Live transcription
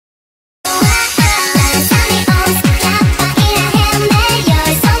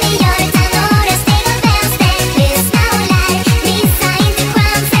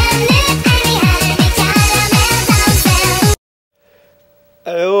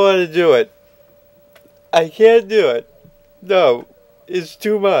want to do it. I can't do it. No, it's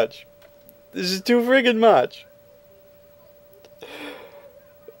too much. This is too friggin' much.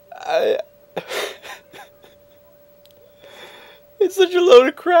 It's such a load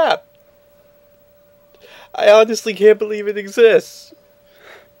of crap. I honestly can't believe it exists.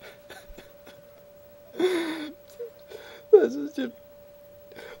 Let's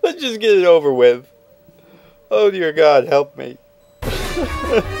just get it over with. Oh dear God, help me.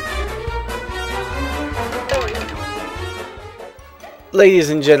 Ladies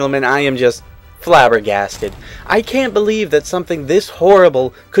and gentlemen, I am just flabbergasted. I can't believe that something this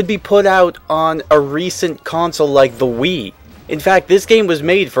horrible could be put out on a recent console like the Wii. In fact, this game was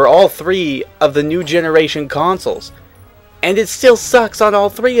made for all three of the new generation consoles, and it still sucks on all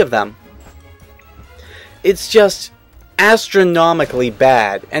three of them. It's just astronomically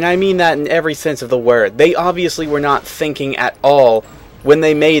bad, and I mean that in every sense of the word. They obviously were not thinking at all when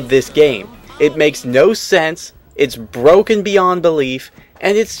they made this game. It makes no sense, it's broken beyond belief,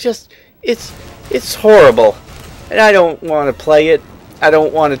 and it's just, it's horrible. And I don't want to play it, I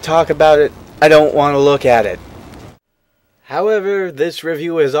don't want to talk about it, I don't want to look at it. However, this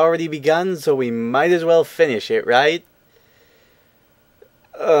review has already begun, so we might as well finish it, right?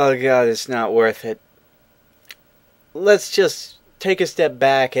 Oh God, it's not worth it. Let's just take a step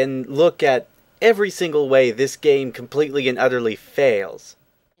back and look at every single way this game completely and utterly fails.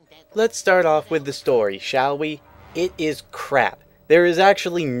 Let's start off with the story, shall we? It is crap. There is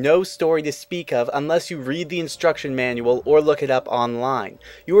actually no story to speak of unless you read the instruction manual or look it up online.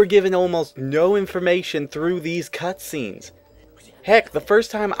 You are given almost no information through these cutscenes. Heck, the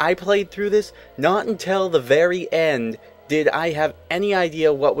first time I played through this, not until the very end did I have any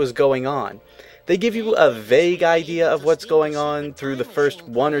idea what was going on. They give you a vague idea of what's going on through the first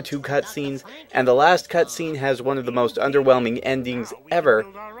 1 or 2 cutscenes, and the last cutscene has one of the most underwhelming endings ever.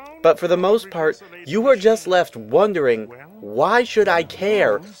 But for the most part, you are just left wondering, why should I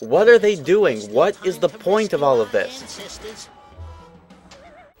care? What are they doing? What is the point of all of this?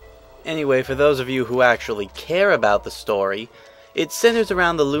 Anyway, for those of you who actually care about the story, it centers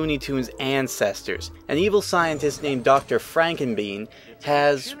around the Looney Tunes' ancestors. An evil scientist named Dr. Frankenbean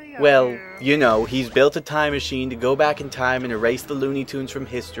has, well, you know, he's built a time machine to go back in time and erase the Looney Tunes from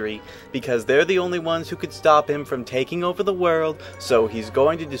history, because they're the only ones who could stop him from taking over the world, so he's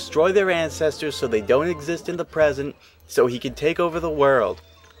going to destroy their ancestors so they don't exist in the present, so he can take over the world.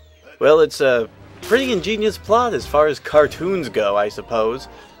 Well, it's a pretty ingenious plot as far as cartoons go, I suppose.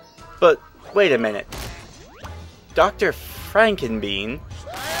 But, wait a minute. Dr. Frankenbean?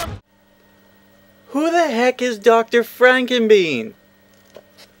 Who the heck is Dr. Frankenbean?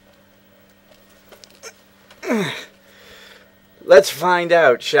 Let's find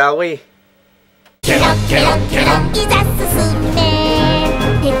out, shall we?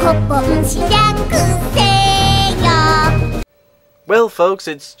 Well, folks,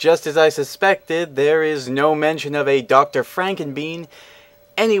 it's just as I suspected. There is no mention of a Dr. Frankenbean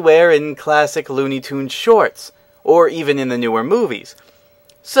anywhere in classic Looney Tunes shorts, or even in the newer movies.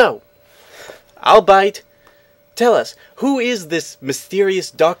 So, I'll bite. Tell us, who is this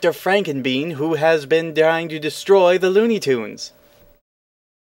mysterious Dr. Frankenbean who has been trying to destroy the Looney Tunes?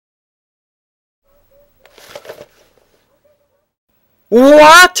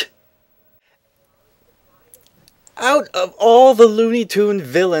 What?! Out of all the Looney Tune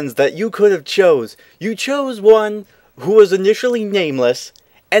villains that you could have chose, you chose one who was initially nameless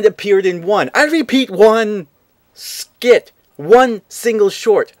and appeared in one, I repeat, one skit, one single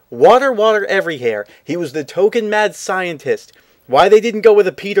short, Water, Water Everywhere. He was the token mad scientist. Why they didn't go with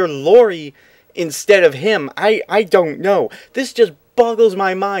a Peter Lorre instead of him, I don't know. This just boggles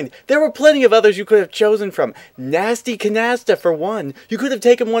my mind. There were plenty of others you could have chosen from. Nasty Canasta, for one. You could have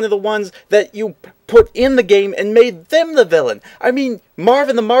taken one of the ones that you put in the game and made them the villain. I mean,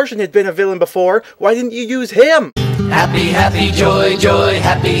 Marvin the Martian had been a villain before. Why didn't you use him? Happy, happy, joy, joy,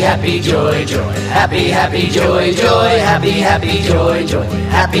 happy, happy, joy, joy. Happy, happy, joy, joy, happy, happy, joy, joy.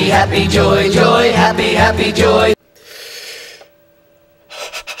 Happy, happy, joy, joy, happy, happy, joy.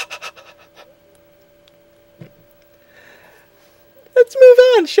 Let's move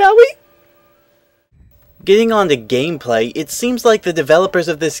on, shall we? Getting on to gameplay, it seems like the developers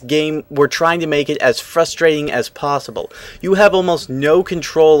of this game were trying to make it as frustrating as possible. You have almost no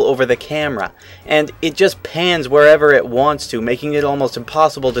control over the camera, and it just pans wherever it wants to, making it almost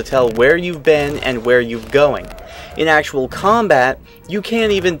impossible to tell where you've been and where you're going. In actual combat, you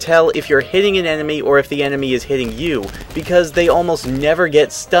can't even tell if you're hitting an enemy or if the enemy is hitting you, because they almost never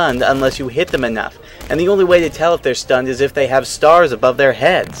get stunned unless you hit them enough, and the only way to tell if they're stunned is if they have stars above their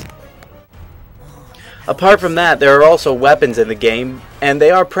heads. Apart from that, there are also weapons in the game, and they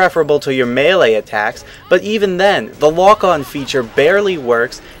are preferable to your melee attacks, but even then, the lock-on feature barely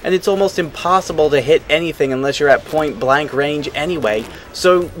works, and it's almost impossible to hit anything unless you're at point-blank range anyway,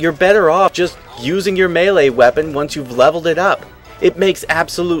 so you're better off just using your melee weapon once you've leveled it up. It makes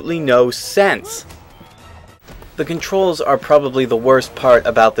absolutely no sense. The controls are probably the worst part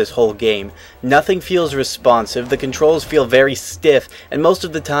about this whole game. Nothing feels responsive, the controls feel very stiff, and most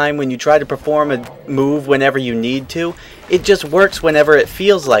of the time when you try to perform a move whenever you need to, it just works whenever it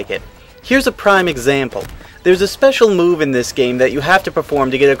feels like it. Here's a prime example. There's a special move in this game that you have to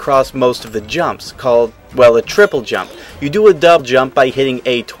perform to get across most of the jumps, called, well, a triple jump. You do a double jump by hitting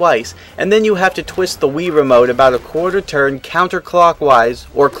A twice, and then you have to twist the Wii remote about a quarter turn counterclockwise,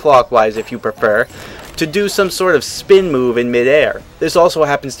 or clockwise if you prefer, to do some sort of spin move in midair. This also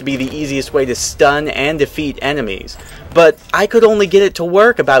happens to be the easiest way to stun and defeat enemies. But I could only get it to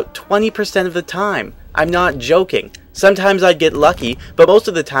work about 20% of the time. I'm not joking. Sometimes I'd get lucky, but most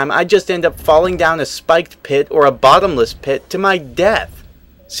of the time I'd just end up falling down a spiked pit or a bottomless pit to my death.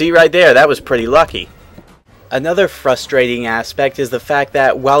 See right there, that was pretty lucky. Another frustrating aspect is the fact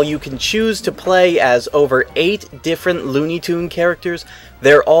that while you can choose to play as over 8 different Looney Tune characters,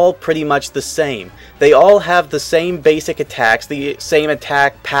 they're all pretty much the same. They all have the same basic attacks, the same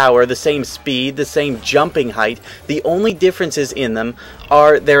attack power, the same speed, the same jumping height. The only differences in them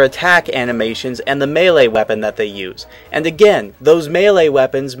are their attack animations and the melee weapon that they use. And again, those melee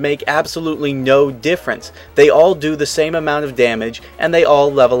weapons make absolutely no difference. They all do the same amount of damage, and they all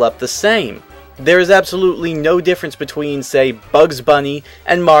level up the same. There is absolutely no difference between, say, Bugs Bunny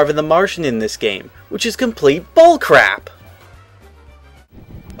and Marvin the Martian in this game, which is complete bullcrap!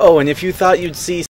 Oh, and if you thought you'd see